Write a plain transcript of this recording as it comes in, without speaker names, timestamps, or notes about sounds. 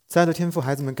慈爱的天父，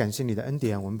孩子们，感谢你的恩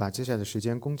典，我们把接下来的时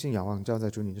间恭敬仰望交在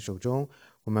主你的手中。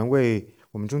我们为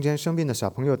我们中间生病的小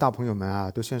朋友大朋友们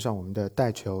啊，都献上我们的代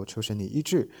求，求神你医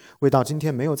治。为到今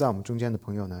天没有在我们中间的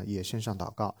朋友呢，也献上祷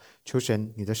告，求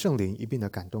神你的圣灵一并的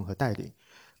感动和带领。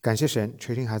感谢神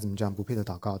垂听孩子们这样不配的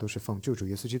祷告，都是奉救主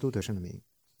耶稣基督得胜的名，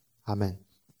阿们。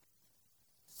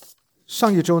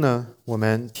上一周呢，我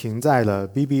们停在了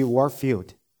B.B. Warfield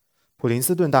普林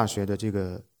斯顿大学的这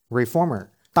个 Reformer，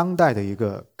当代的一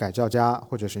个改教家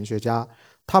或者神学家，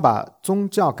他把宗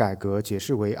教改革解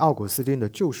释为奥古斯丁的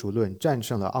救赎论战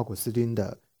胜了奥古斯丁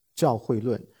的教会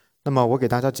论。那么我给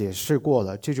大家解释过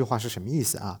了这句话是什么意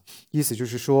思啊？意思就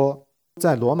是说，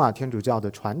在罗马天主教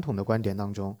的传统的观点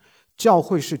当中，教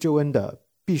会是救恩的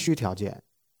必须条件，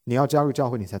你要加入教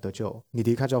会你才得救，你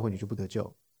离开教会你就不得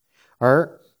救。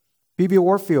而 B.B.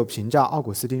 Warfield 评价奥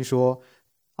古斯丁说，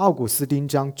奥古斯丁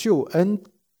将救恩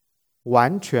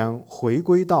完全回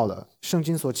归到了圣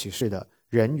经所启示的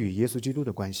人与耶稣基督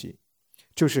的关系，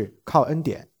就是靠恩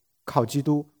典，靠基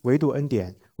督，唯独恩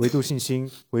典，唯独信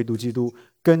心，唯独基督，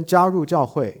跟加入教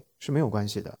会是没有关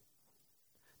系的。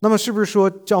那么是不是说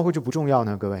教会就不重要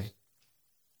呢？各位，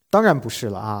当然不是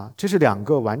了啊，这是两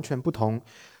个完全不同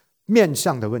面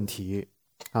向的问题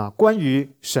啊。关于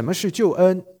什么是救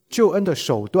恩，救恩的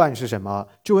手段是什么，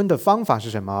救恩的方法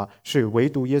是什么，是唯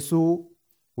独耶稣，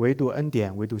唯独恩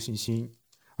典，唯独信心。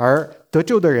而得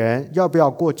救的人要不要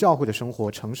过教会的生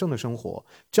活，成圣的生活，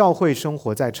教会生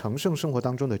活在成圣生活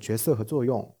当中的角色和作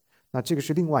用，那这个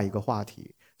是另外一个话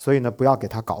题。所以呢，不要给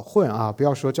他搞混啊，不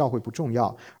要说教会不重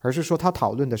要，而是说他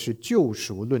讨论的是救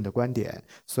赎论的观点，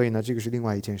所以呢，这个是另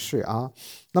外一件事啊。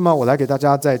那么我来给大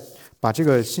家再把这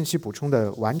个信息补充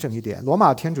的完整一点，罗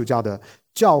马天主教的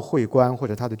教会观或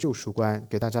者他的救赎观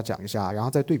给大家讲一下，然后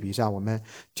再对比一下我们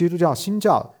基督教新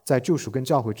教在救赎跟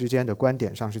教会之间的观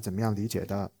点上是怎么样理解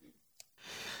的。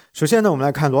首先呢，我们来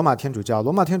看罗马天主教。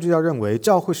罗马天主教认为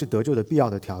教会是得救的必要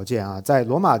的条件啊。在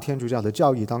罗马天主教的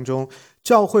教义当中，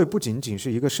教会不仅仅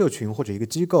是一个社群或者一个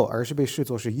机构，而是被视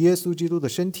作是耶稣基督的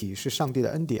身体，是上帝的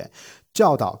恩典、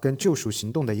教导跟救赎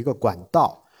行动的一个管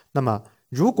道。那么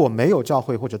如果没有教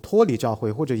会，或者脱离教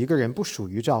会，或者一个人不属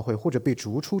于教会，或者被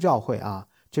逐出教会啊，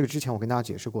这个之前我跟大家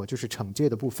解释过，就是惩戒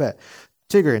的部分，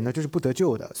这个人呢就是不得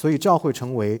救的。所以教会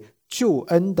成为救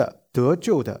恩的得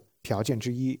救的条件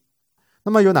之一。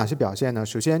那么有哪些表现呢？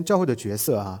首先，教会的角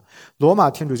色啊，罗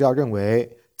马天主教认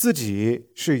为自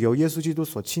己是由耶稣基督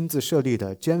所亲自设立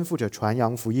的，肩负着传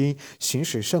扬福音、行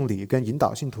使圣礼跟引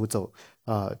导信徒走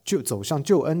向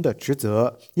救恩的职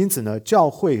责。因此呢，教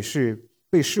会是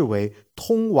被视为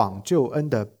通往救恩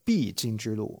的必经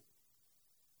之路。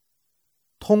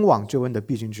通往救恩的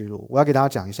必经之路，我要给大家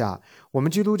讲一下，我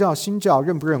们基督教新教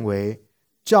认不认为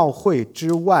教会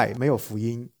之外没有福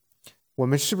音？我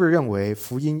们是不是认为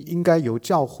福音应该由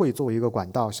教会作为一个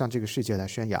管道向这个世界来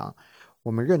宣扬？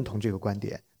我们认同这个观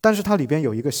点，但是它里边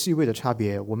有一个细微的差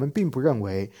别，我们并不认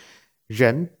为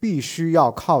人必须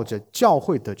要靠着教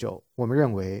会得救，我们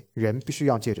认为人必须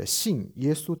要借着信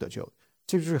耶稣得救，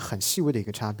这就是很细微的一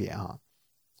个差别啊。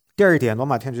第二点，罗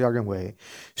马天主教认为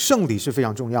圣礼是非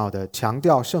常重要的，强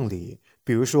调圣礼，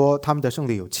比如说他们的圣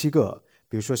礼有7个，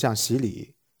比如说像洗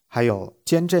礼，还有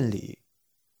坚振礼，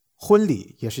婚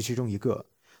礼也是其中一个。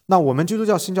那我们基督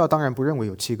教新教当然不认为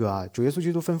有7个啊，主耶稣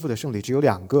基督吩咐的圣礼只有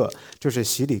2个，就是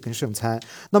洗礼跟圣餐。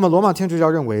那么罗马天主教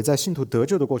认为在信徒得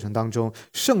救的过程当中，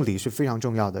圣礼是非常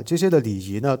重要的，这些的礼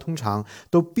仪呢，通常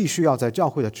都必须要在教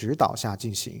会的指导下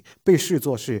进行，被视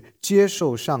作是接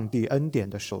受上帝恩典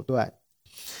的手段。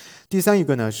第三一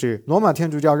个呢，是罗马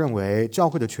天主教认为教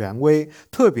会的权威，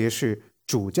特别是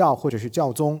主教或者是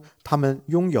教宗，他们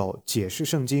拥有解释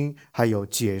圣经还有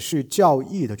解释教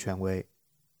义的权威。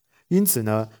因此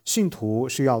呢，信徒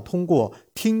是要通过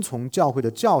听从教会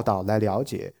的教导来了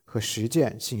解和实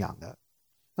践信仰的。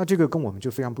那这个跟我们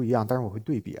就非常不一样，当然我会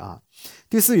对比啊。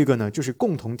第四一个呢，就是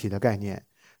共同体的概念。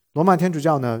罗马天主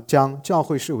教呢，将教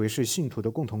会视为是信徒的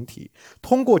共同体，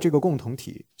通过这个共同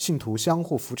体，信徒相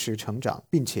互扶持成长，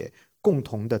并且共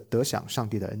同的得享上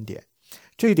帝的恩典。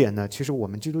这一点呢，其实我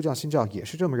们基督教新教也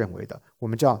是这么认为的，我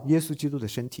们叫耶稣基督的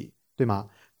身体，对吗？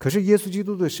可是耶稣基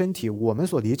督的身体，我们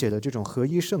所理解的这种合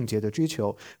一圣洁的追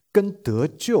求，跟得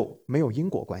救没有因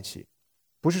果关系。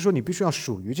不是说你必须要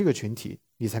属于这个群体，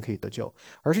你才可以得救，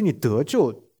而是你得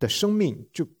救的生命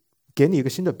就给你一个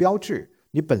新的标志，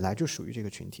你本来就属于这个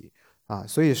群体啊，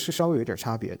所以是稍微有点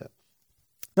差别的。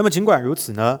那么尽管如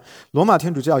此呢，罗马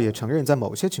天主教也承认在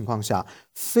某些情况下，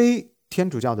非天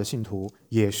主教的信徒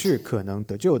也是可能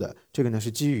得救的，这个呢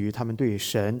是基于他们对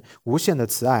神无限的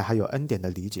慈爱还有恩典的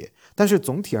理解。但是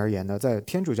总体而言呢，在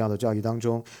天主教的教义当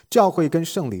中，教会跟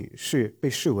圣礼是被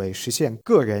视为实现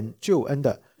个人救恩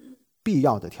的必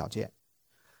要的条件。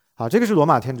好，这个是罗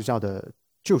马天主教的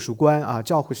救赎观啊，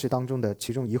教会是当中的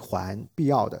其中一环，必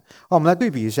要的。好，我们来对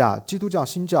比一下基督教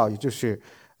新教，也就是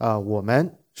我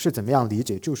们是怎么样理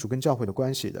解救赎跟教会的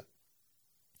关系的。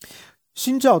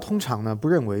新教通常呢不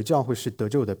认为教会是得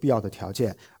救的必要的条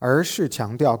件，而是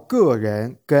强调个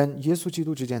人跟耶稣基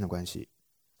督之间的关系。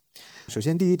首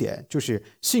先第一点就是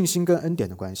信心跟恩典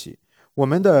的关系。我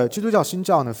们的基督教新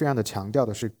教呢非常的强调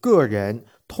的是个人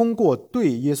通过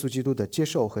对耶稣基督的接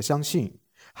受和相信，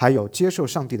还有接受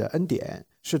上帝的恩典，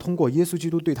是通过耶稣基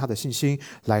督对他的信心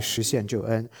来实现救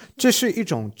恩。这是一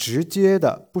种直接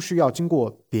的，不需要经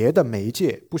过别的媒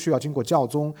介，不需要经过教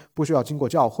宗，不需要经过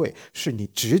教会，是你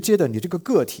直接的，你这个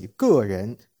个体个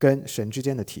人跟神之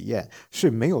间的体验是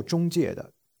没有中介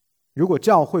的。如果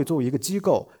教会作为一个机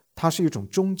构它是一种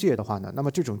中介的话呢，那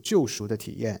么这种救赎的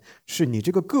体验是你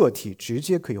这个个体直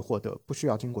接可以获得，不需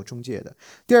要经过中介的。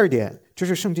第二点就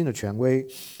是圣经的权威。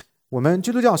我们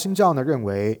基督教新教呢认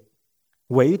为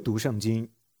唯独圣经，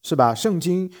是吧？圣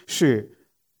经是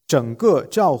整个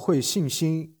教会信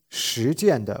心实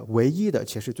践的唯一的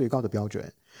且是最高的标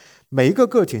准。每一个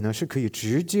个体呢是可以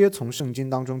直接从圣经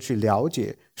当中去了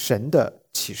解神的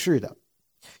启示的，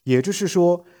也就是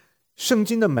说圣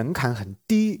经的门槛很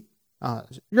低啊，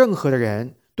任何的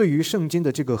人对于圣经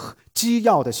的这个基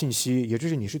要的信息，也就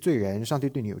是你是罪人，上帝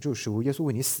对你有救赎，耶稣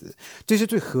为你死，这些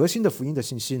最核心的福音的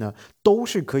信息呢，都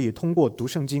是可以通过读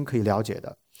圣经可以了解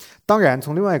的。当然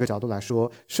从另外一个角度来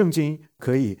说，圣经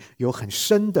可以有很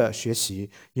深的学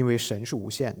习，因为神是无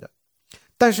限的。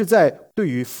但是在对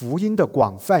于福音的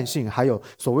广泛性，还有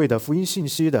所谓的福音信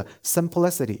息的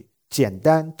simplicity 简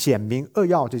单简明扼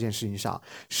要这件事情上，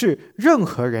是任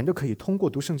何人都可以通过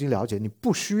读圣经了解，你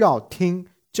不需要听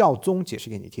教宗解释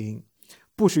给你听，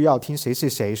不需要听谁谁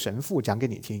谁神父讲给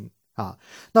你听啊。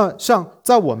那像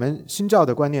在我们新教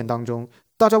的观念当中，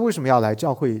大家为什么要来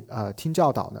教会听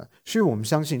教导呢？是因为我们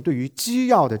相信对于基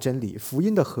要的真理，福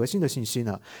音的核心的信息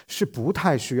呢，是不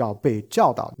太需要被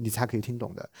教导你才可以听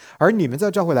懂的。而你们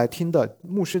在教会来听的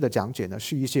牧师的讲解呢，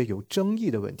是一些有争议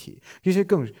的问题，一些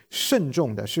更慎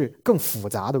重的，是更复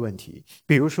杂的问题。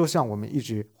比如说像我们一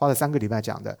直花了3个礼拜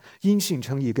讲的因信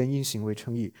称义跟因行为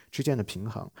称义之间的平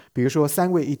衡，比如说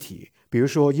三位一体，比如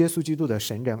说耶稣基督的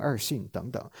神人二性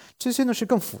等等，这些呢是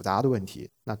更复杂的问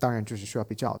题，那当然就是需要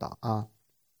被教导啊。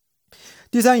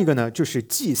第三一个呢，就是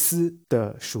祭司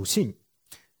的属性。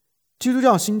基督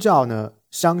教新教呢，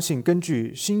相信根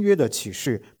据新约的启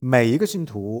示，每一个信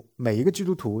徒，每一个基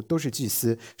督徒都是祭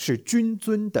司，是君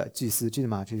尊的祭司，记得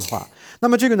吗？这句话。那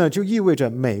么这个呢，就意味着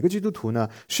每个基督徒呢，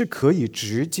是可以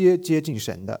直接接近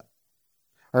神的，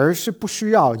而是不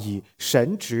需要以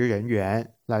神职人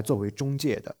员来作为中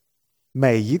介的。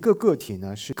每一个个体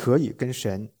呢，是可以跟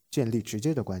神建立直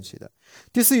接的关系的。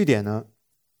第四一点呢，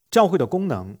教会的功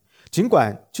能。尽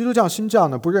管基督教新教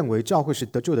呢不认为教会是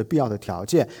得救的必要的条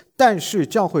件，但是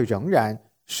教会仍然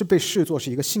是被视作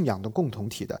是一个信仰的共同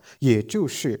体的，也就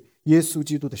是耶稣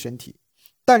基督的身体。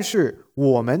但是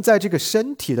我们在这个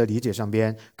身体的理解上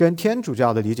边跟天主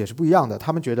教的理解是不一样的，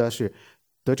他们觉得是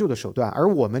得救的手段，而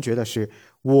我们觉得是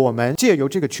我们借由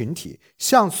这个群体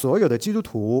向所有的基督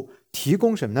徒提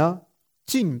供什么呢？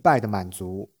敬拜的满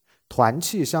足，团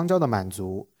契相交的满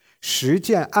足，实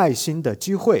践爱心的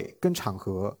机会跟场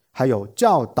合，还有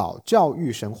教导教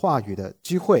育神话语的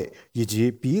机会，以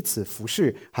及彼此服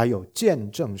侍还有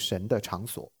见证神的场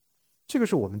所。这个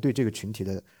是我们对这个群体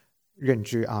的认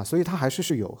知啊，所以它还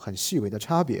是有很细微的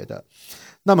差别的。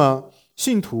那么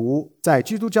信徒在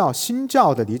基督教新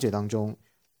教的理解当中，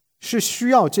是需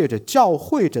要借着教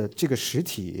会的这个实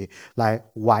体来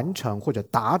完成或者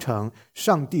达成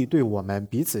上帝对我们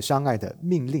彼此相爱的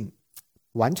命令，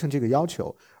完成这个要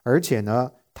求，而且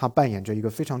呢他扮演着一个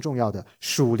非常重要的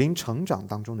属灵成长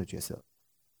当中的角色。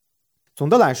总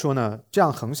的来说呢，这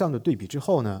样横向的对比之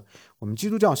后呢，我们基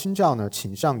督教新教呢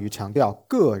倾向于强调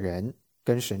个人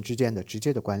跟神之间的直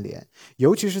接的关联，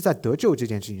尤其是在得救这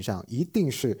件事情上，一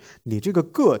定是你这个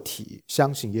个体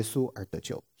相信耶稣而得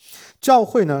救。教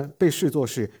会呢被视作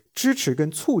是支持跟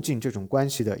促进这种关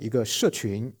系的一个社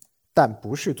群，但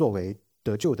不是作为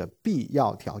得救的必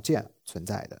要条件存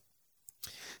在的。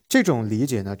这种理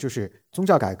解呢，就是宗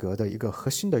教改革的一个核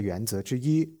心的原则之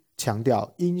一，强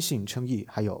调因信称义，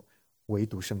还有唯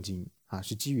独圣经啊，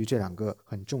是基于这2个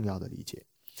很重要的理解。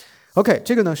OK，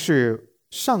 这个呢是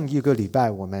上一个礼拜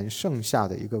我们剩下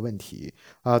的一个问题。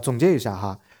总结一下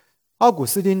哈，奥古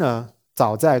斯丁呢，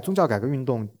早在宗教改革运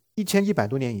动1100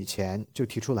多年以前就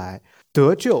提出来，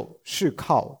得救是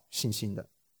靠信心的。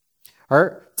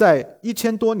而在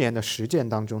1000多年的实践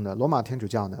当中呢，罗马天主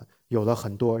教呢有了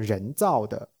很多人造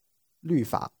的律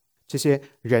法，这些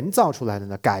人造出来的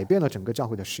呢，改变了整个教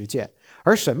会的实践。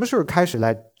而什么时候开始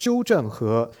来纠正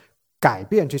和改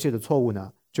变这些的错误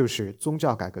呢？就是宗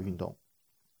教改革运动。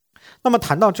那么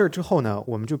谈到这儿之后呢，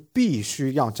我们就必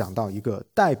须要讲到一个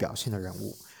代表性的人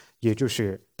物，也就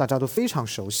是大家都非常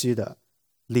熟悉的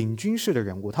领军式的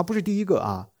人物。他不是第一个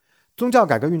啊，宗教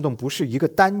改革运动不是一个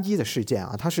单一的事件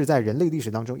啊，它是在人类历史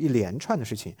当中一连串的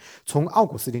事情，从奥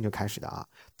古斯丁就开始的啊。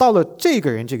到了这个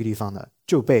人这个地方呢，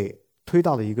就被推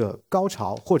到了一个高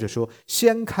潮，或者说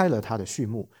掀开了他的序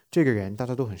幕。这个人大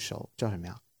家都很熟，叫什么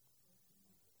呀？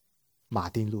马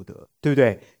丁路德，对不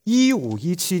对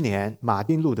？1517年，马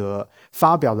丁路德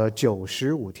发表了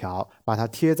95条，把它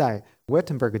贴在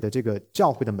Wittenberg 的这个教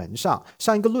会的门上，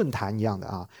像一个论坛一样的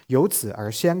啊，由此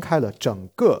而掀开了整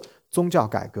个宗教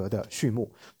改革的序幕。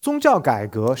宗教改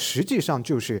革实际上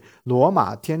就是罗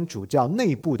马天主教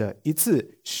内部的一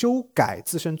次修改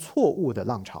自身错误的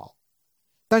浪潮。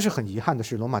但是很遗憾的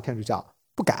是，罗马天主教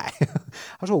不改，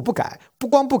他说我不改，不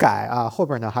光不改啊，后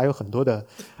边呢还有很多的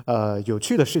有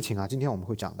趣的事情啊，今天我们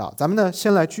会讲到。咱们呢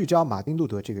先来聚焦马丁路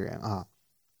德这个人啊。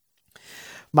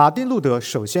马丁路德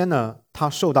首先呢，他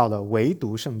受到了唯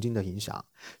独圣经的影响。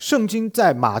圣经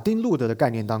在马丁路德的概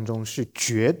念当中是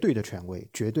绝对的权威，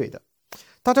绝对的。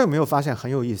大家有没有发现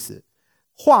很有意思？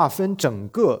划分整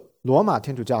个罗马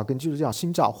天主教跟基督教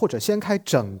新教，或者掀开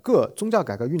整个宗教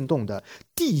改革运动的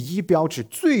第一标志，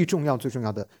最重要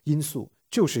的因素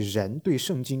就是人对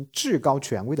圣经至高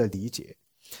权威的理解。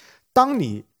当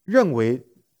你认为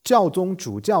教宗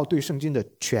主教对圣经的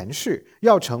诠释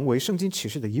要成为圣经启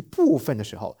示的一部分的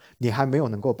时候，你还没有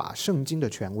能够把圣经的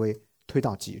权威推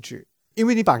到极致，因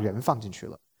为你把人放进去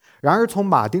了。然而从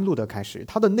马丁路德开始，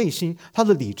他的内心，他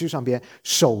的理智上边，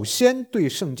首先对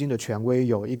圣经的权威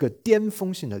有一个巅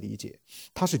峰性的理解，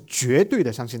他是绝对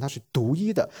的相信它是独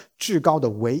一的、至高的、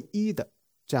唯一的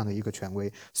这样的一个权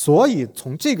威。所以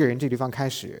从这个人这地方开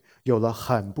始，有了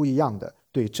很不一样的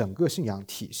对整个信仰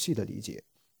体系的理解。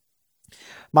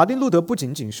马丁路德不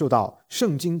仅仅受到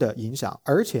圣经的影响，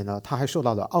而且呢，他还受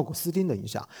到了奥古斯丁的影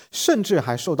响，甚至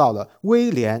还受到了威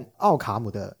廉·奥卡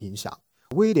姆的影响。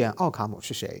威廉·奥卡姆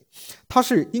是谁？他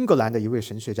是英格兰的一位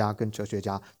神学家跟哲学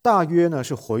家，大约呢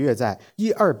是活跃在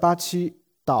1287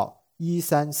到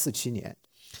1347年。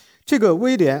这个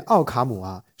威廉·奥卡姆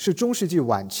啊，是中世纪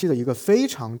晚期的一个非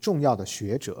常重要的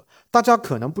学者。大家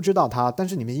可能不知道他，但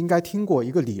是你们应该听过一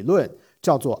个理论，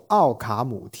叫做奥卡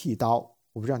姆剃刀。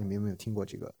我不知道你们有没有听过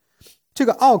这个。这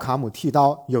个奥卡姆剃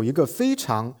刀有一个非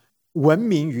常闻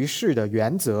名于世的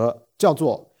原则，叫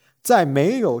做在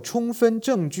没有充分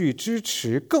证据支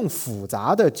持更复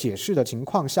杂的解释的情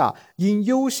况下，应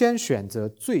优先选择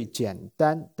最简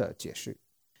单的解释。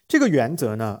这个原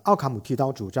则呢，奥卡姆剃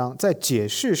刀主张在解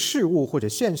释事物或者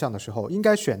现象的时候，应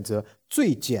该选择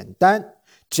最简单、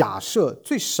假设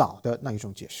最少的那一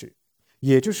种解释。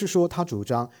也就是说，他主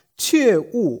张切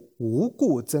勿无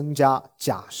故增加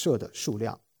假设的数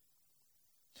量。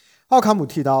奥卡姆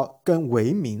剃刀跟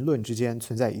唯名论之间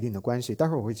存在一定的关系，待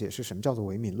会儿我会解释什么叫做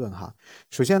唯名论哈。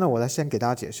首先呢，我来先给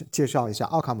大家介绍一下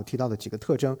奥卡姆剃刀的几个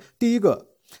特征。第一个，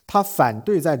他反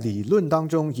对在理论当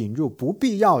中引入不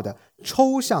必要的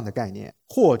抽象的概念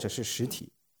或者是实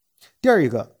体。第二一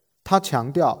个，他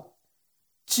强调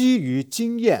基于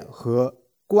经验和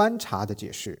观察的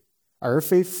解释，而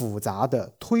非复杂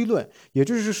的推论，也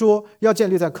就是说要建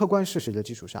立在客观事实的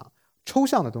基础上，抽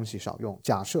象的东西少用，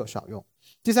假设少用。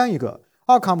第三一个，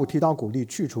奥卡姆剃刀鼓励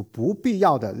去除不必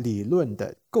要的理论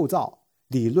的构造、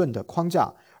理论的框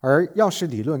架，而要使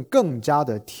理论更加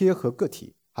的贴合个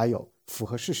体，还有符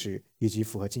合事实以及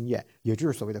符合经验，也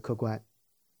就是所谓的客观。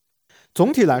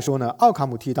总体来说呢，奥卡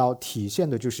姆剃刀体现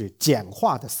的就是简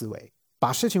化的思维，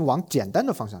把事情往简单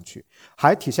的方向去，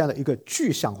还体现了一个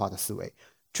具象化的思维，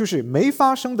就是没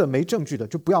发生的、没证据的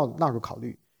就不要纳入考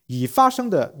虑，已发生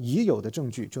的、已有的证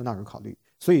据就纳入考虑。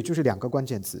所以就是两个关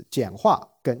键词，简化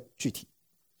跟具体。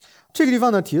这个地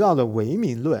方呢提到了唯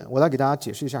名论，我来给大家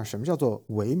解释一下什么叫做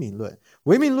唯名论。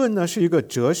唯名论呢是一个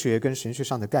哲学跟神学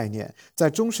上的概念，在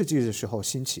中世纪的时候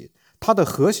兴起。它的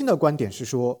核心的观点是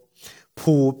说，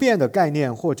普遍的概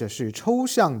念或者是抽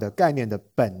象的概念的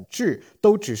本质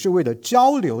都只是为了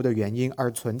交流的原因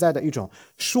而存在的一种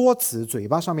说辞，嘴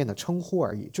巴上面的称呼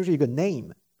而已，就是一个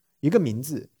name， 一个名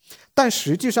字。但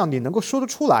实际上你能够说得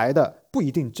出来的不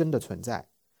一定真的存在，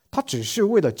它只是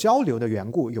为了交流的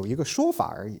缘故有一个说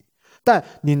法而已。但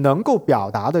你能够表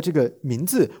达的这个名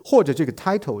字或者这个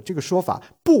title 这个说法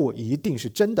不一定是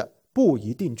真的，不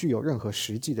一定具有任何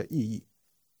实际的意义。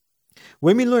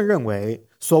唯名论认为，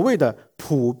所谓的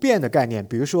普遍的概念，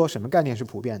比如说什么概念是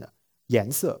普遍的？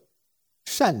颜色、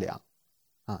善良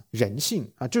人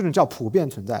性这种叫普遍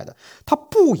存在的，它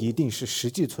不一定是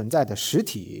实际存在的实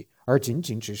体，而仅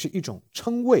仅只是一种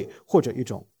称谓或者一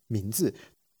种名字。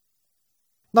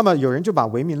那么有人就把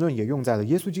唯名论也用在了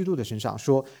耶稣基督的身上，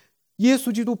说耶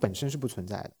稣基督本身是不存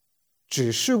在的，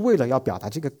只是为了要表达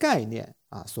这个概念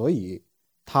所以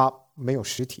它没有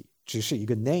实体，只是一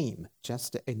个 name，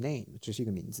 just a name， 只是一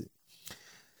个名字。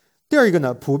第二一个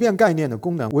呢，普遍概念的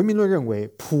功能，唯名论认为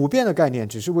普遍的概念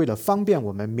只是为了方便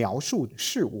我们描述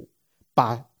事物，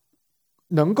把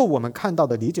能够我们看到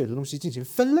的理解的东西进行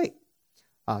分类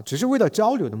只是为了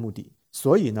交流的目的。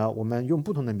所以呢，我们用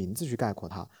不同的名字去概括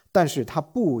它，但是它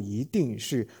不一定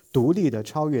是独立的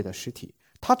超越的实体，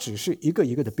它只是一个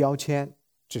一个的标签，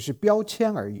只是标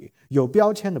签而已，有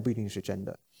标签的不一定是真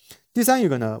的。第三一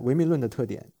个呢，唯名论的特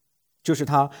点就是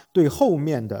它对后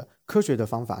面的科学的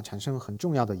方法产生很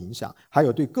重要的影响，还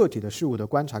有对个体的事物的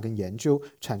观察跟研究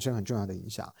产生很重要的影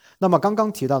响。那么刚刚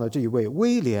提到的这一位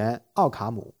威廉·奥卡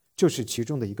姆就是其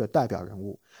中的一个代表人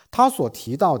物，他所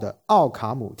提到的奥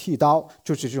卡姆剃刀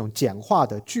就是这种简化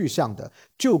的具象的，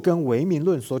就跟唯名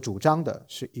论所主张的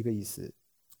是一个意思。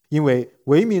因为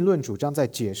唯名论主张在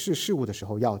解释事物的时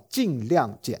候要尽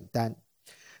量简单，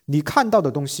你看到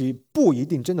的东西不一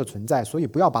定真的存在，所以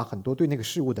不要把很多对那个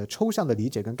事物的抽象的理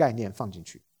解跟概念放进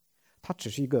去，它只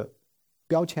是一个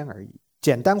标签而已，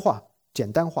简单化，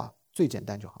最简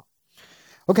单就好。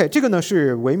OK， 这个呢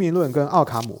是唯名论跟奥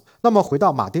卡姆。那么回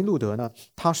到马丁路德呢，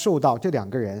他受到这两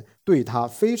个人对他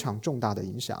非常重大的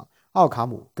影响，奥卡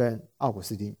姆跟奥古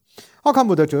斯丁。奥卡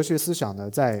姆的哲学思想呢，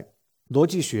在逻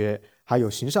辑学还有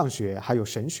形上学还有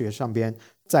神学上边，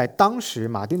在当时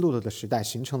马丁路德的时代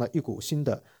形成了一股新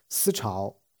的思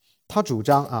潮。他主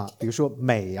张比如说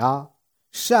美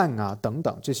善等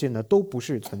等，这些呢都不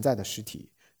是存在的实体，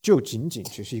就仅仅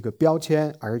只是一个标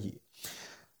签而已。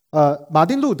马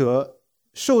丁路德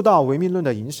受到唯名论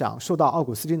的影响，受到奥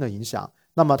古斯丁的影响，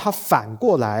那么他反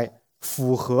过来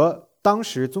符合当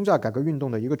时宗教改革运动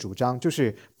的一个主张，就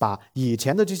是把以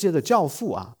前的这些的教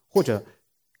父或者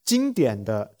经典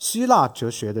的希腊哲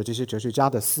学的这些哲学家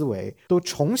的思维都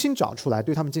重新找出来，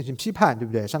对他们进行批判，对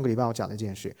不对？上个礼拜我讲的这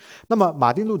件事。那么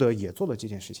马丁路德也做了这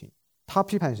件事情，他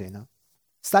批判谁呢？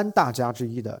三大家之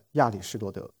一的亚里士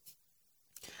多德。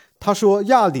他说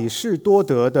亚里士多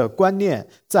德的观念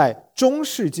在中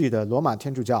世纪的罗马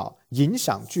天主教影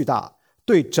响巨大，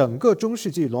对整个中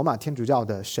世纪罗马天主教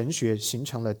的神学形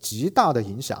成了极大的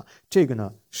影响，这个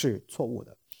呢是错误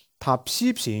的。他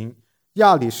批评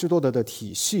亚里士多德的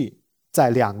体系在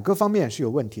两个方面是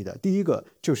有问题的。第一个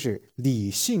就是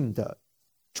理性的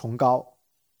崇高，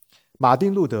马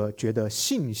丁路德觉得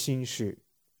信心是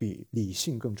比理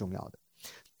性更重要的。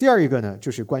第二一个呢，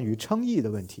就是关于称义的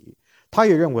问题。他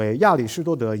也认为亚里士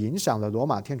多德影响了罗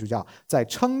马天主教在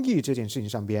称义这件事情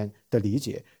上边的理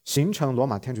解，形成罗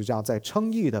马天主教在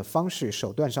称义的方式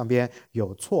手段上边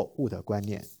有错误的观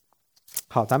念。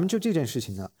好，咱们就这件事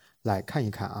情呢来看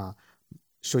一看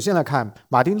首先来看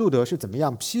马丁路德是怎么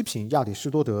样批评亚里士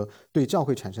多德对教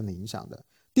会产生的影响的。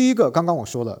第一个，刚刚我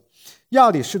说了，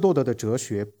亚里士多德的哲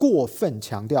学过分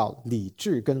强调理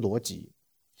智跟逻辑，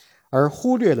而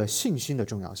忽略了信心的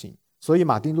重要性。所以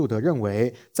马丁路德认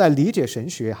为，在理解神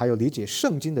学还有理解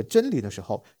圣经的真理的时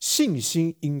候，信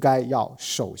心应该要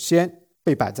首先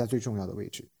被摆在最重要的位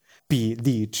置，比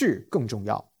理智更重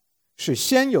要。是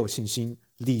先有信心，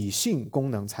理性功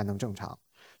能才能正常，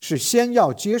是先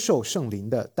要接受圣灵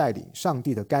的带领，上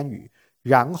帝的干预，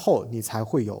然后你才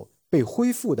会有被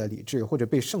恢复的理智，或者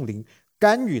被圣灵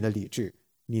干预的理智，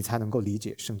你才能够理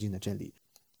解圣经的真理。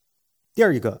第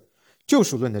二一个，救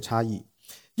赎论的差异。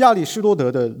亚里士多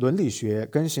德的伦理学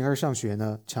跟形而上学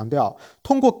呢，强调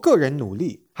通过个人努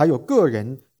力还有个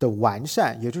人的完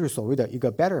善，也就是所谓的一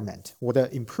个 betterment， 我的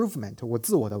improvement， 我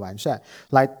自我的完善，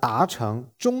来达成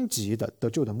终极的得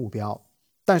救的目标。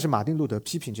但是马丁路德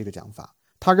批评这个讲法，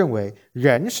他认为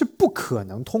人是不可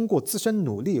能通过自身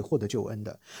努力获得救恩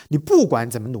的，你不管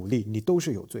怎么努力，你都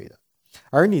是有罪的，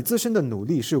而你自身的努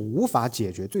力是无法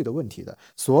解决罪的问题的，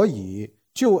所以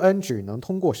救恩只能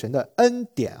通过神的恩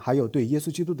典还有对耶稣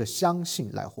基督的相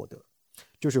信来获得，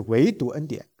就是唯独恩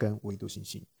典跟唯独信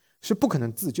心，是不可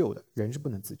能自救的，人是不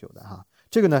能自救的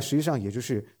这个呢，实际上也就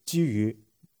是基于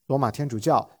罗马天主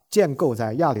教建构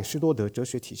在亚里士多德哲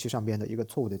学体系上边的一个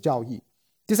错误的教义。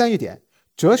第三一点，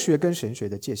哲学跟神学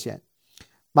的界限。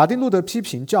马丁路德批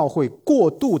评教会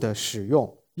过度的使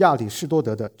用亚里士多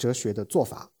德的哲学的做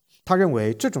法，他认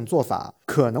为这种做法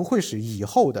可能会使以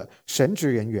后的神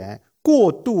职人员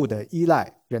过度的依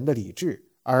赖人的理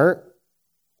智，而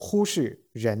忽视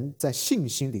人在信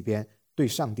心里边对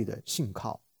上帝的信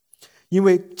靠。因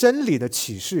为真理的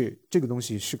启示这个东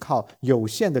西是靠有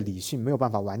限的理性没有办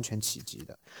法完全企及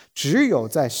的，只有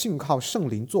在信靠圣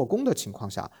灵做工的情况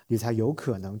下，你才有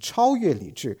可能超越理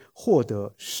智，获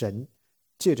得神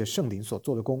借着圣灵所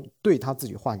做的工对他自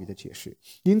己话语的解释。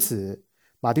因此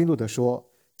马丁路德说，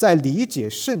在理解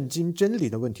圣经真理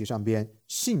的问题上边，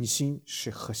信心是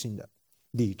核心的，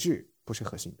理智不是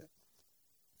核心的。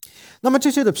那么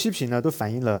这些的批评呢，都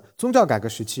反映了宗教改革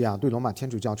时期对罗马天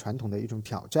主教传统的一种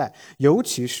挑战，尤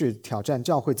其是挑战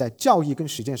教会在教义跟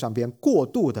实践上边过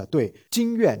度的对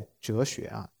经验哲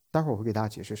学待会儿我会给大家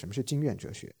解释什么是经验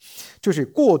哲学，就是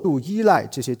过度依赖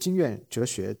这些经验哲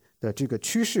学的这个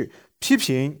趋势，批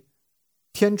评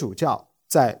天主教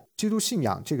在基督信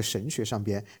仰这个神学上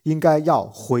边应该要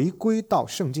回归到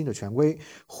圣经的权威，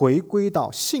回归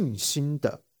到信心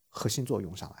的核心作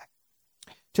用上来。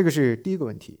这个是第一个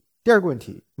问题。第二个问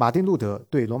题，马丁路德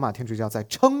对罗马天主教在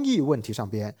称义问题上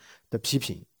边的批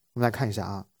评，我们来看一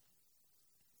下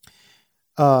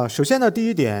首先呢，第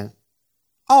一点，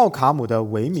奥卡姆的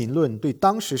唯名论对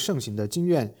当时盛行的经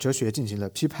验哲学进行了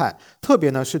批判，特别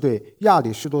呢是对亚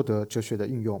里士多德哲学的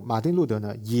运用。马丁路德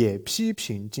呢也批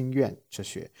评经验哲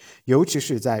学，尤其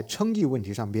是在称义问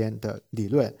题上边的理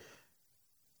论。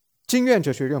经验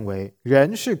哲学认为，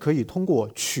人是可以通过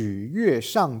取悦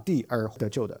上帝而得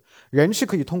救的，人是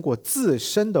可以通过自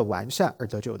身的完善而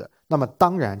得救的。那么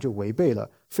当然就违背了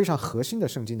非常核心的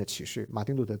圣经的启示。马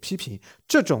丁路德批评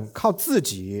这种靠自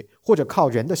己或者靠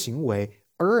人的行为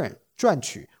earn 赚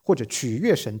取或者取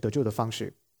悦神得救的方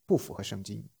式不符合圣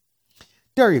经。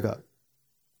第二一个，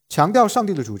强调上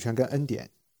帝的主权跟恩典。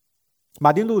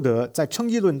马丁路德在称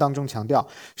义论当中强调，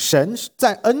神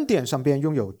在恩典上边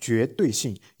拥有绝对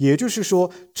性，也就是说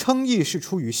称义是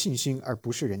出于信心而不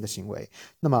是人的行为。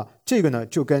那么这个呢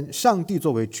就跟上帝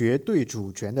作为绝对主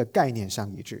权的概念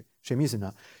相一致。什么意思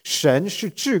呢？神是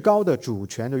至高的主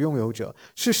权的拥有者，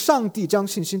是上帝将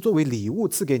信心作为礼物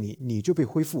赐给你，你就被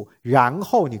恢复，然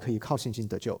后你可以靠信心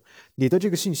得救。你的这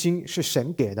个信心是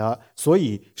神给的，所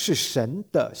以是神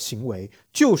的行为，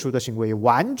救赎的行为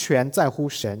完全在乎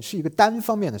神，是一个单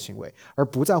方面的行为，而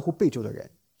不在乎被救的人。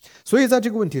所以在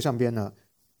这个问题上边呢，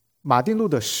马丁路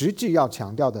德实际要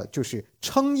强调的就是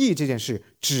称义这件事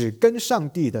只跟上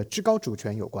帝的至高主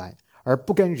权有关，而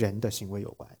不跟人的行为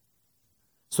有关。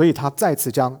所以他再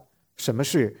次将什么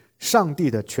是上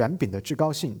帝的权柄的至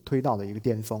高性推到了一个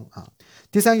巅峰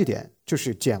第三一点就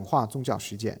是简化宗教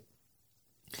实践。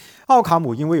奥卡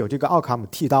姆因为有这个奥卡姆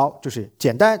剃刀，就是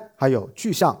简单还有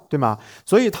具象，对吗？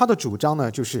所以他的主张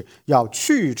呢，就是要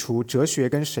去除哲学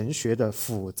跟神学的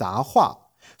复杂化、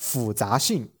复杂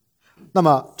性。那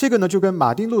么这个呢，就跟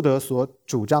马丁路德所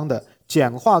主张的简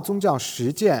化宗教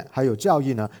实践还有教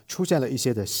义呢，出现了一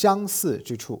些的相似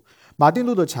之处。马丁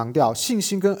路德强调信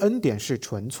心跟恩典是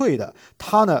纯粹的，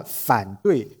他呢反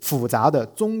对复杂的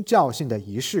宗教性的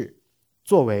仪式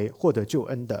作为获得救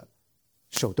恩的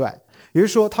手段。也就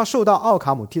是说，他受到奥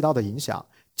卡姆剃刀的影响，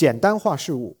简单化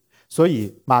事物。所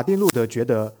以马丁路德觉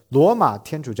得罗马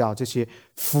天主教这些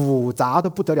复杂的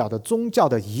不得了的宗教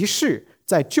的仪式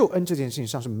在救恩这件事情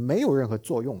上是没有任何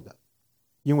作用的，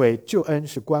因为救恩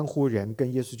是关乎人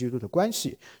跟耶稣基督的关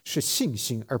系，是信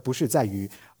心，而不是在于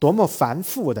多么繁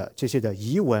复的这些的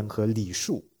仪文和礼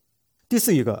数。第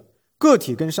四一个，个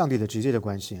体跟上帝的直接的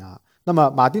关系那么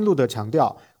马丁路德强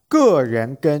调个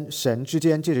人跟神之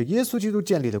间借着耶稣基督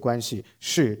建立的关系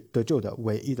是得救的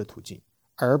唯一的途径，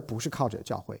而不是靠着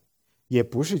教会，也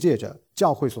不是借着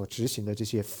教会所执行的这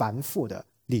些繁复的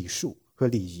礼数和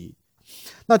礼仪。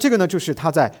那这个呢，就是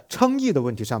他在称义的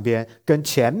问题上边跟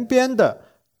前边的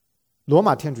罗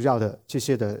马天主教的这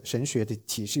些的神学的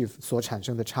体系所产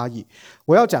生的差异。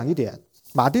我要讲一点，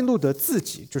马丁路德自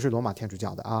己就是罗马天主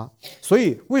教的所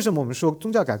以为什么我们说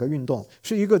宗教改革运动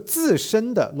是一个自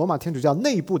身的罗马天主教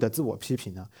内部的自我批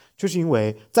评呢？就是因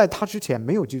为在他之前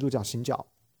没有基督教新教，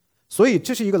所以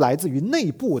这是一个来自于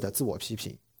内部的自我批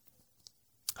评。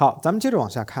好，咱们接着往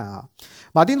下看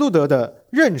马丁路德的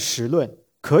认识论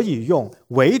可以用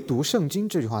唯独圣经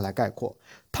这句话来概括，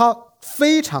他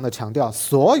非常的强调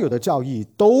所有的教义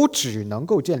都只能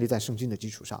够建立在圣经的基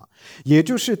础上，也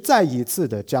就是再一次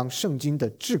的将圣经的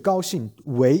至高性、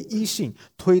唯一性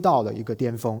推到了一个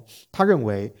巅峰。他认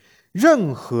为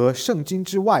任何圣经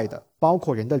之外的，包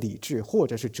括人的理智或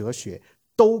者是哲学，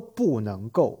都不能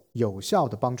够有效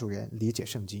的帮助人理解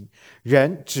圣经，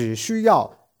人只需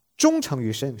要忠诚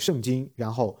于圣经，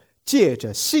然后借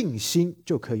着信心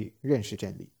就可以认识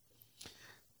真理。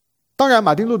当然，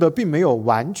马丁路德并没有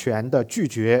完全的拒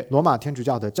绝罗马天主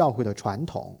教的教会的传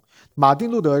统。马丁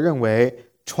路德认为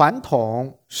传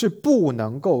统是不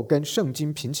能够跟圣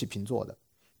经平起平坐的，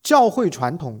教会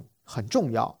传统很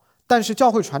重要，但是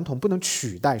教会传统不能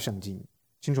取代圣经，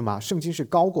清楚吗？圣经是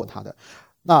高过它的。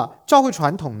那教会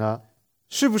传统呢，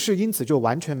是不是因此就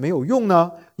完全没有用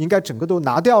呢？应该整个都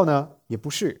拿掉呢？也不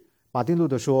是。马丁路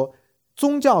德说，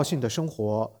宗教性的生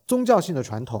活、宗教性的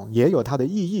传统也有它的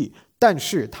意义，但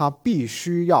是它必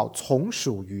须要从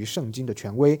属于圣经的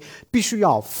权威，必须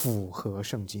要符合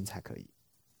圣经才可以。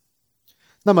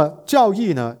那么教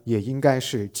义呢，也应该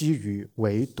是基于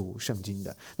唯独圣经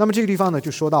的。那么这个地方呢，就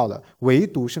说到了唯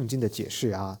独圣经的解释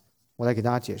啊。我来给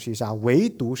大家解释一下唯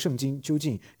独圣经究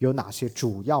竟有哪些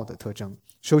主要的特征。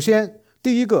首先，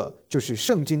第一个就是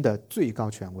圣经的最高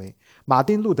权威。马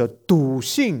丁路德笃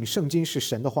信圣经是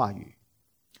神的话语，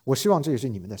我希望这也是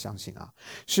你们的相信啊，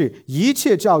是一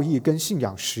切教义跟信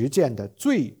仰实践的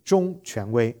最终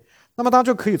权威。那么大家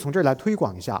就可以从这儿来推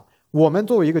广一下，我们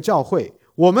作为一个教会，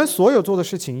我们所有做的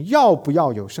事情要不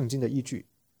要有圣经的依据？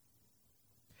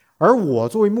而我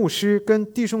作为牧师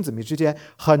跟弟兄姊妹之间，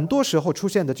很多时候出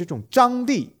现的这种张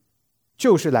力，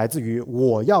就是来自于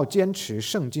我要坚持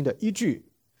圣经的依据，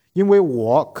因为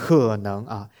我可能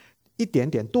一点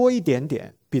点多一点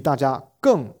点比大家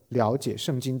更了解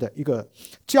圣经的一个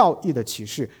教义的启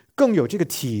示，更有这个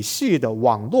体系的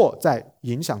网络在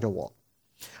影响着我。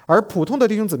而普通的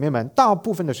弟兄姊妹们，大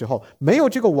部分的时候没有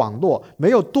这个网络，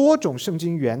没有多种圣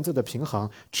经原则的平衡，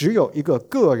只有一个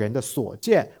个人的所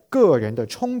见、个人的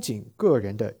憧憬、个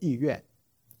人的意愿，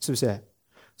是不是？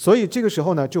所以这个时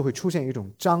候呢，就会出现一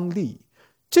种张力。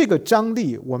这个张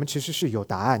力我们其实是有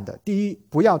答案的。第一，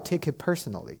不要 take it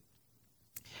personally，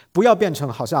 不要变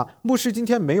成好像牧师今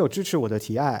天没有支持我的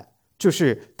提案，就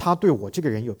是他对我这个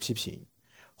人有批评。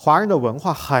华人的文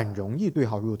化很容易对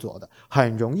号入座的，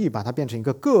很容易把它变成一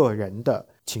个个人的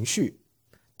情绪，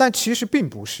但其实并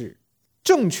不是。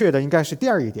正确的应该是第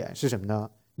二一点是什么呢？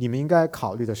你们应该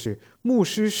考虑的是，牧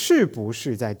师是不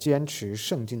是在坚持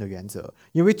圣经的原则，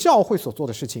因为教会所做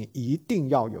的事情一定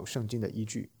要有圣经的依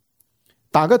据。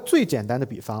打个最简单的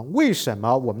比方，为什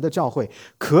么我们的教会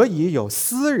可以有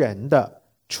私人的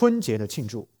春节的庆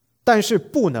祝，但是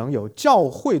不能有教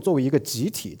会作为一个集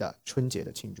体的春节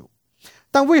的庆祝？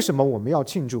但为什么我们要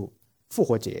庆祝复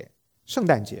活节、圣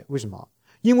诞节？为什么？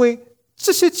因为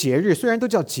这些节日虽然都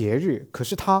叫节日，可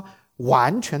是它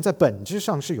完全在本质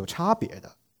上是有差别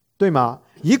的，对吗？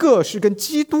一个是跟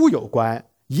基督有关，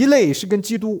一类是跟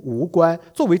基督无关。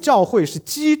作为教会是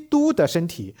基督的身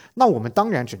体，那我们当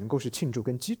然只能够是庆祝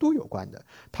跟基督有关的，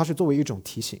它是作为一种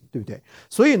提醒，对不对？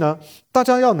所以呢，大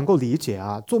家要能够理解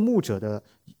啊，做牧者的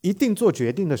一定做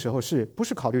决定的时候，是不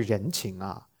是考虑人情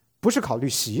啊，不是考虑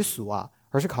习俗啊，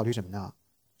而是考虑什么呢？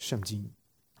圣经。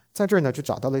在这儿呢，就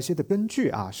找到了一些的根据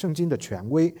啊，圣经的权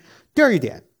威。第二一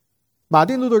点，马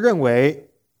丁路德认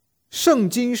为圣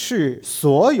经是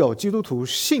所有基督徒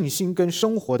信心跟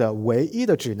生活的唯一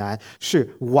的指南，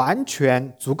是完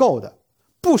全足够的，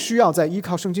不需要再依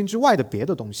靠圣经之外的别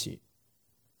的东西。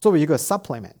作为一个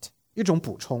supplement， 一种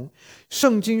补充，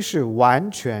圣经是完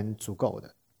全足够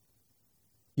的。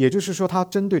也就是说，它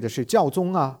针对的是教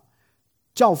宗啊、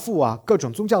教父啊、各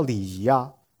种宗教礼仪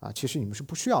啊，其实你们是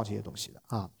不需要这些东西的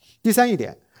啊。第三一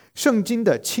点，圣经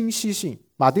的清晰性，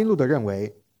马丁路德认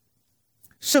为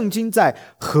圣经在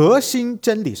核心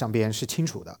真理上边是清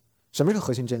楚的。什么是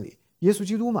核心真理？耶稣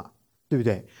基督嘛，对不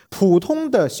对？普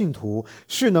通的信徒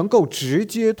是能够直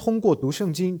接通过读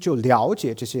圣经就了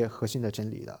解这些核心的真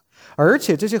理的，而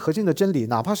且这些核心的真理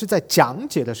哪怕是在讲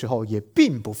解的时候也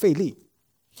并不费力。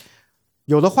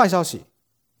有了坏消息，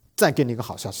再给你一个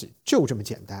好消息，就这么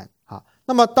简单啊。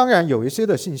那么当然有一些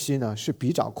的信息呢是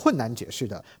比较困难解释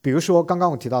的，比如说刚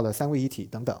刚我提到的三位一体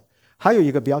等等。还有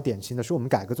一个比较典型的是我们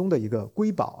改革宗的一个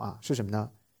瑰宝啊，是什么呢？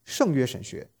圣约神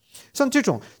学。像这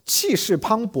种气势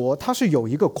磅礴，它是有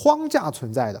一个框架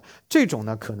存在的，这种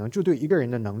呢可能就对一个人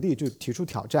的能力就提出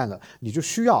挑战了，你就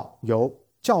需要由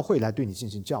教会来对你进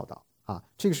行教导啊，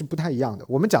这个是不太一样的。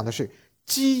我们讲的是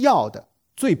基要的、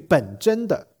最本真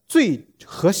的、最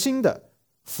核心的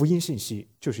福音信息，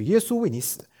就是耶稣为你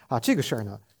死啊，这个事儿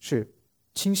呢是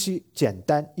清晰、简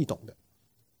单易懂的。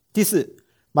第四，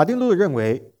马丁路德认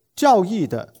为教义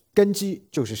的根基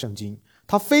就是圣经，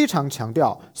他非常强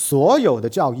调所有的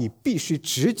教义必须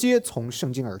直接从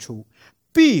圣经而出，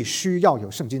必须要有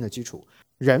圣经的基础，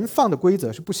人放的规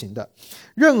则是不行的，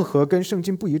任何跟圣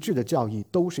经不一致的教义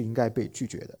都是应该被拒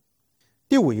绝的。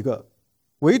第五一个，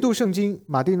唯独圣经，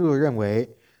马丁路德认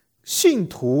为信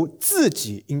徒自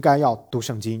己应该要读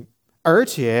圣经，而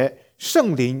且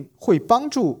圣灵会帮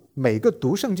助每个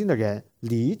读圣经的人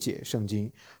理解圣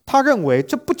经。他认为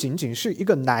这不仅仅是一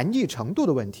个难易程度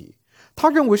的问题，他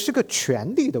认为是个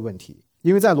权利的问题，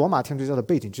因为在罗马天主教的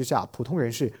背景之下，普通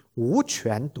人是无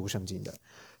权读圣经的。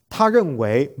他认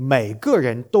为每个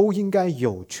人都应该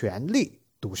有权利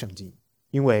读圣经，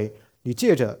因为你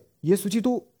借着耶稣基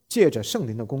督，借着圣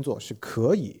灵的工作，是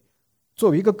可以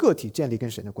作为一个个体建立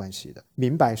跟神的关系的，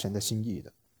明白神的心意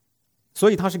的。所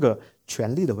以它是个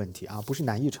权力的问题啊，不是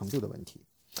难易程度的问题。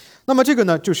那么这个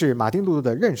呢，就是马丁路德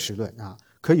的认识论啊，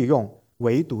可以用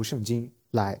唯读圣经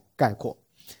来概括。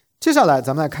接下来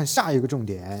咱们来看下一个重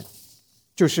点，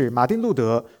就是马丁路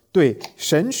德对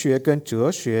神学跟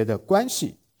哲学的关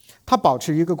系。他保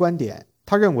持一个观点，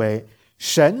他认为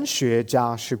神学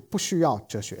家是不需要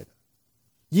哲学的，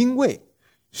因为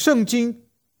圣经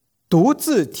独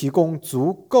自提供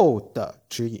足够的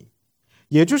指引。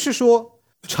也就是说，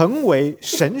成为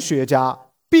神学家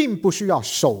并不需要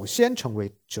首先成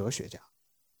为哲学家，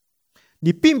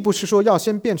你并不是说要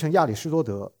先变成亚里士多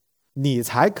德你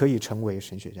才可以成为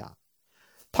神学家。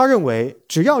他认为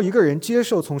只要一个人接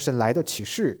受从神来的启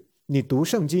示，你读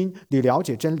圣经，你了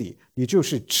解真理，你就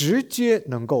是直接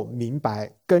能够明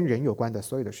白跟人有关的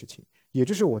所有的事情，也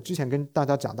就是我之前跟大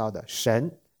家讲到的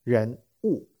神人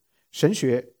物，神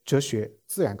学、哲学、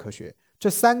自然科学这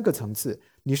三个层次，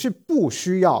你是不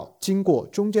需要经过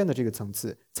中间的这个层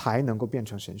次才能够变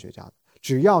成神学家的。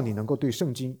只要你能够对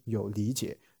圣经有理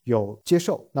解有接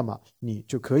受，那么你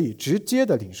就可以直接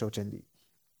的领受真理。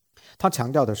他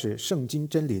强调的是圣经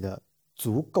真理的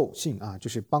足够性啊，就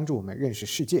是帮助我们认识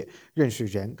世界，认识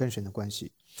人跟神的关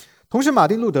系。同时马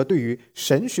丁路德对于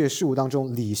神学事务当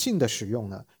中理性的使用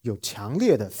呢，有强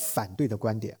烈的反对的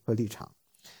观点和立场。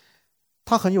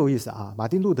他很有意思啊，马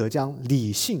丁路德将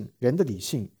理性，人的理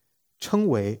性称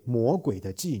为魔鬼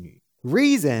的妓女。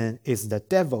 Reason is the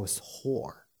devil's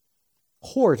whore。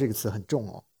 whore 这个词很重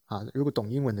哦啊，如果懂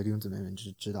英文的弟兄姊妹们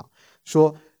就知道，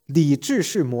说理智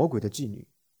是魔鬼的妓女。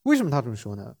为什么他这么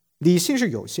说呢？理性是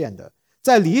有限的，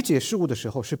在理解事物的时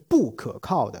候是不可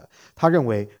靠的。他认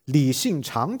为理性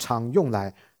常常用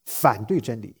来反对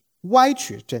真理，歪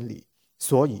曲真理，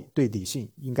所以对理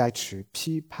性应该持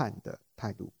批判的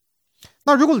态度。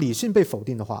那如果理性被否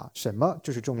定的话，什么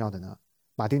就是重要的呢？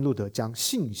马丁路德将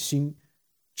信心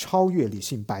超越理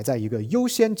性摆在一个优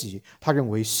先级，他认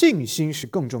为信心是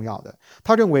更重要的。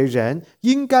他认为人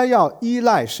应该要依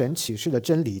赖神启示的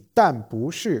真理，但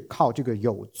不是靠这个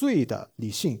有罪的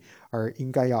理性，而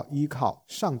应该要依靠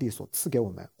上帝所赐给我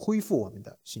们恢复我们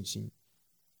的信心。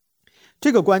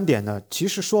这个观点呢，其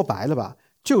实说白了吧，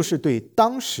就是对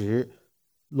当时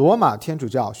罗马天主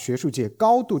教学术界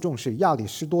高度重视亚里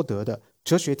士多德的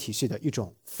哲学体系的一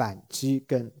种反击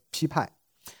跟批判。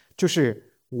就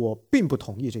是我并不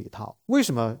同意这一套。为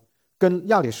什么跟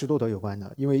亚里士多德有关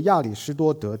呢？因为亚里士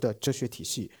多德的哲学体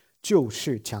系就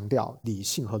是强调理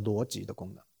性和逻辑的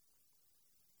功能。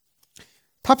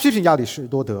他批评亚里士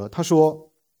多德，他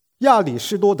说亚里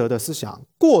士多德的思想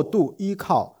过度依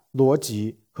靠逻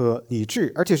辑和理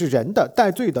智，而且是人的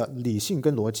带罪的理性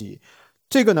跟逻辑。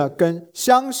这个呢，跟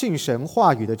相信神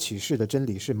话语的启示的真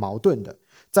理是矛盾的。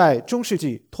在中世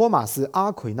纪托马斯·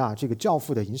阿奎那这个教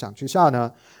父的影响之下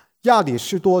呢，亚里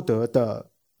士多德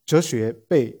的哲学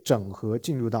被整合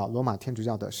进入到罗马天主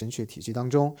教的神学体系当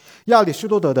中。亚里士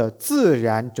多德的自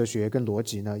然哲学跟逻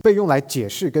辑呢，被用来解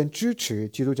释跟支持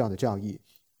基督教的教义。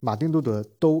马丁路德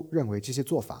都认为这些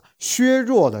做法削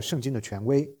弱了圣经的权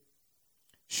威，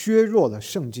削弱了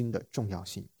圣经的重要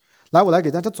性。来，我来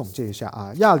给大家总结一下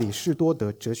啊，亚里士多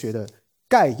德哲学的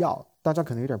概要，大家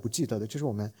可能有点不记得的，就是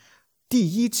我们第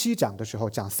1期讲的时候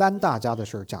讲三大家的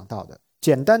时候讲到的，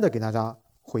简单的给大家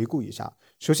回顾一下。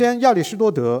首先，亚里士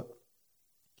多德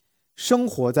生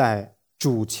活在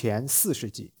主前4世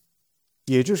纪，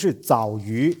也就是早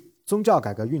于宗教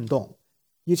改革运动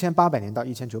1800年到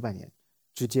1900年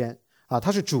之间啊，它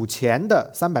是主前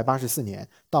的384年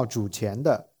到主前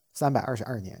的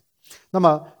322年。那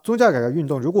么宗教改革运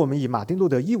动，如果我们以马丁路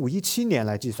德1517年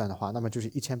来计算的话，那么就是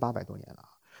1800多年了。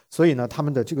所以呢，他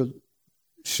们的这个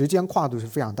时间跨度是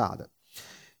非常大的。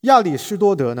亚里士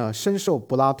多德呢，深受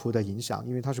柏拉图的影响，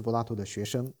因为他是柏拉图的学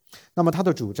生。那么他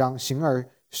的主张，形而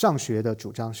上学的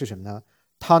主张是什么呢？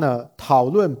他呢讨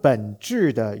论本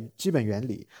质的基本原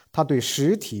理，他对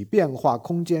实体、变化、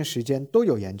空间、时间都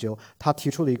有研究。他提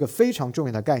出了一个非常重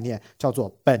要的概念，叫做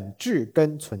本质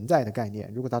跟存在的概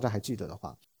念，如果大家还记得的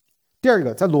话。第二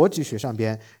个，在逻辑学上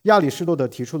边，亚里士多德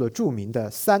提出了著名的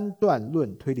3段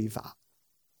论推理法。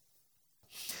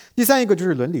第三一个就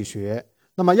是伦理学。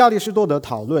那么亚里士多德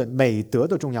讨论美德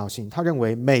的重要性，他认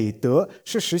为美德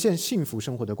是实现幸福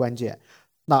生活的关键。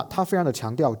那他非常的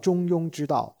强调中庸之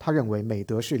道，他认为美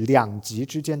德是两极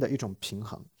之间的一种平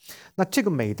衡。那这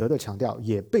个美德的强调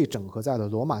也被整合在了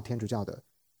罗马天主教的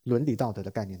伦理道德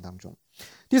的概念当中。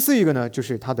第四一个呢，就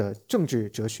是他的政治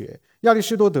哲学。亚里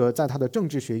士多德在他的政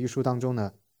治学一书当中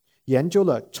呢，研究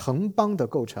了城邦的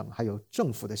构成还有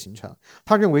政府的形成。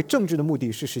他认为政治的目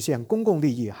的是实现公共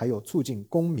利益还有促进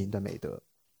公民的美德。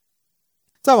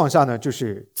再往下呢，就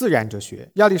是自然哲学。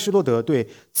亚里士多德对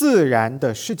自然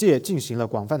的世界进行了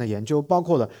广泛的研究，包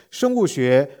括了生物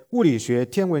学、物理学、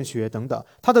天文学等等。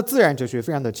他的自然哲学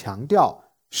非常的强调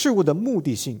事物的目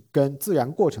的性跟自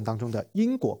然过程当中的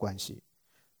因果关系。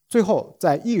最后，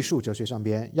在艺术哲学上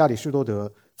边，亚里士多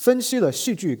德分析了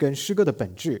戏剧跟诗歌的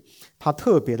本质，他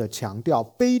特别的强调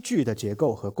悲剧的结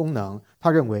构和功能。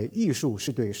他认为艺术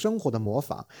是对生活的模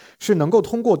仿，是能够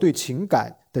通过对情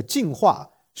感的净化，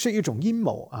是一种阴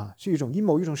谋啊，是一种阴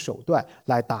谋，一种手段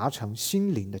来达成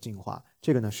心灵的净化。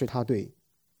这个呢，是他对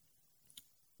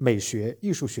美学、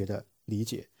艺术学的理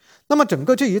解。那么整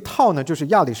个这一套呢，就是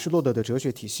亚里士多德的哲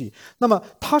学体系。那么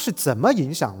它是怎么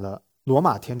影响了罗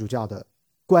马天主教的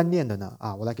观念的呢？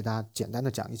我来给大家简单的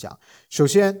讲一讲。首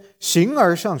先，形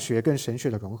而上学跟神学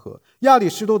的融合。亚里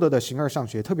士多德的形而上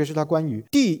学，特别是他关于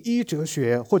第一哲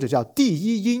学或者叫第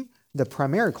一因 The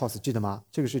primary cause， 记得吗？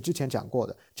这个是之前讲过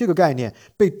的。这个概念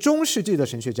被中世纪的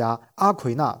神学家阿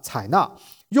奎那采纳，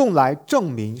用来证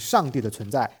明上帝的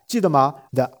存在，记得吗？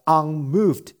 The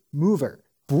unmoved mover，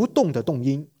 不动的动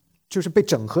因，就是被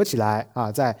整合起来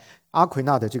在阿奎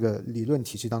那的这个理论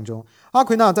体系当中。阿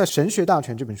奎那在《神学大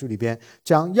全》这本书里边，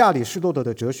将亚里士多德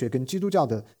的哲学跟基督教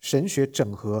的神学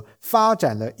整合，发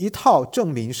展了一套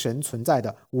证明神存在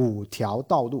的5条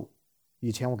道路。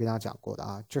以前我给大家讲过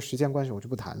的这时间关系我就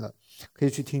不谈了，可以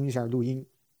去听一下录音。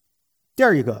第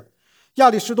二一个，亚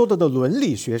里士多德的伦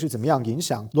理学是怎么样影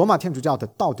响罗马天主教的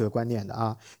道德观念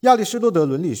的亚里士多德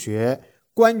伦理学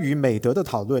关于美德的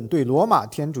讨论，对罗马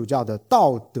天主教的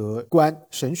道德观、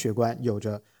神学观有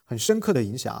着很深刻的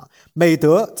影响。美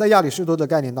德在亚里士多德的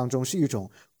概念当中是一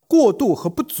种过度和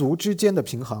不足之间的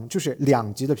平衡，就是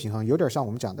两极的平衡，有点像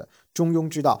我们讲的中庸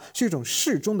之道，是一种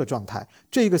适中的状态。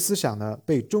这个思想呢，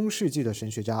被中世纪的神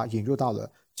学家引入到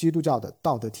了基督教的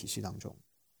道德体系当中。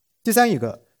第三一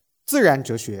个，自然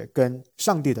哲学跟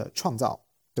上帝的创造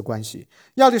的关系。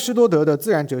亚里士多德的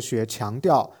自然哲学强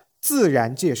调自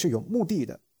然界是有目的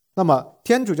的，那么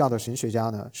天主教的神学家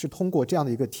呢，是通过这样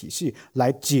的一个体系来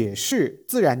解释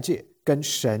自然界跟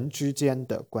神之间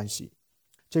的关系。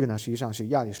这个呢，实际上是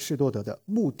亚里士多德的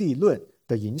目的论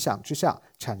的影响之下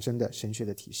产生的神学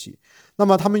的体系。那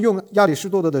么他们用亚里士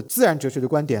多德的自然哲学的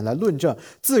观点来论证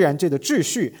自然界的秩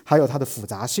序还有它的复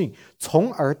杂性，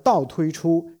从而倒推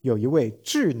出有一位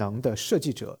智能的设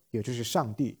计者，也就是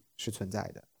上帝是存在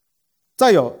的。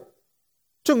再有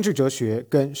政治哲学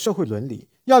跟社会伦理。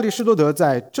亚里士多德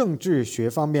在政治学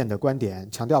方面的观点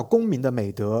强调公民的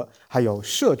美德还有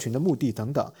社群的目的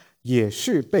等等，也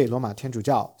是被罗马天主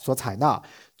教所采纳，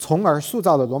从而塑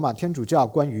造了罗马天主教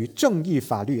关于正义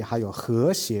法律还有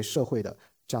和谐社会的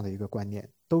这样的一个观念，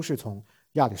都是从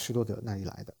亚里士多德那里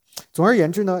来的。总而言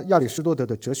之呢，亚里士多德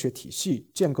的哲学体系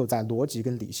建构在逻辑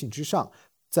跟理性之上，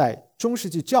在中世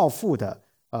纪教父的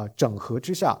整合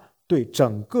之下，对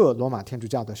整个罗马天主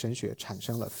教的神学产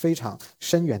生了非常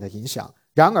深远的影响。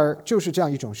然而就是这样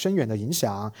一种深远的影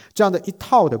响，这样的一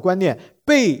套的观念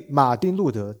被马丁路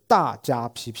德大加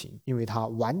批评，因为他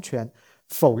完全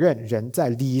否认人在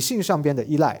理性上边的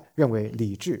依赖，认为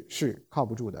理智是靠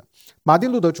不住的。马丁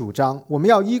路德主张我们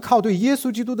要依靠对耶稣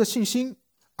基督的信心，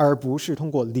而不是通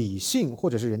过理性或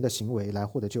者是人的行为来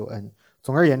获得救恩。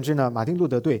总而言之呢，马丁路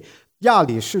德对亚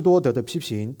里士多德的批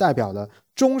评代表了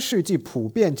中世纪普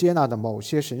遍接纳的某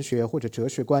些神学或者哲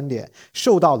学观点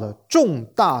受到了重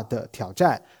大的挑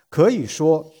战。可以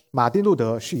说马丁路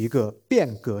德是一个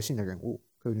变革性的人物，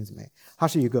各位弟兄姊妹，他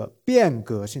是一个变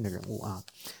革性的人物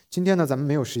今天呢，咱们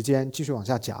没有时间继续往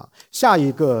下讲，下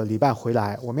一个礼拜回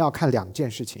来我们要看2件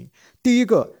事情。第一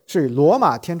个是罗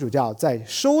马天主教在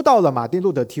收到了马丁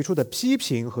路德提出的批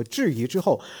评和质疑之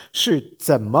后是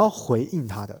怎么回应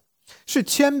他的，是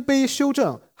谦卑修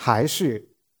正还是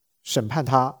审判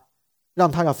他，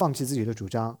让他要放弃自己的主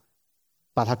张，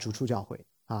把他逐出教会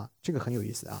这个很有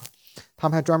意思他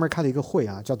们还专门开了一个会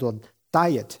叫做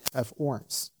Diet of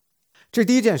Worms。 这是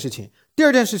第一件事情。第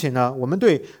二件事情呢，我们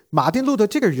对马丁路德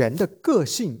这个人的个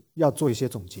性要做一些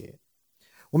总结。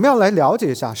我们要来了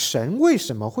解一下神为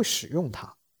什么会使用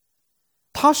他，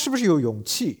他是不是有勇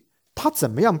气，他怎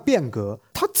么样变革，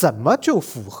他怎么就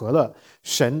符合了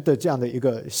神的这样的一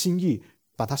个心意，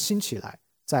把他兴起来，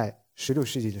在16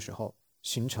世纪的时候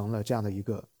形成了这样的一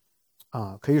个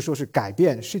可以说是改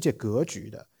变世界格局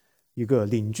的一个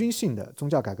领军性的宗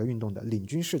教改革运动的领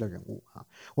军式的人物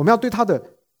我们要对他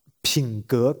的品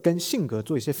格跟性格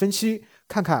做一些分析，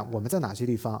看看我们在哪些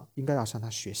地方应该要向他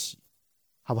学习，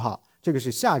好不好？这个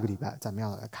是下一个礼拜咱们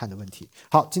要来看的问题。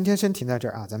好，今天先停在这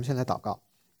儿咱们先来祷告。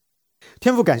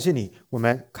天父，感谢你，我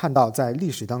们看到在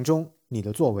历史当中你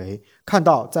的作为，看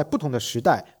到在不同的时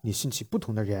代你兴起不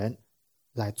同的人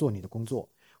来做你的工作。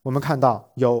我们看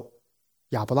到有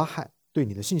亚伯拉罕对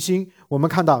你的信心，我们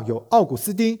看到有奥古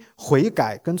斯丁悔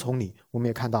改跟从你，我们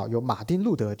也看到有马丁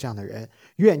路德这样的人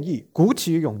愿意鼓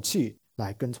起勇气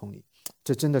来跟从你。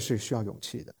这真的是需要勇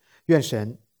气的。愿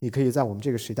神你可以在我们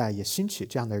这个时代也兴起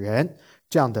这样的人，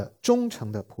这样的忠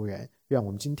诚的仆人。愿我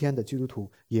们今天的基督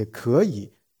徒也可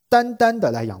以单单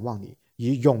的来仰望你，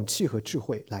以勇气和智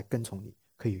慧来跟从你，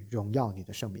可以荣耀你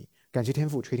的圣名。感谢天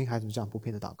父垂听孩子们这样不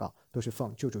配的祷告，都是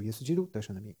奉救主耶稣基督得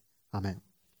胜的名，阿们。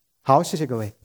好，谢谢各位。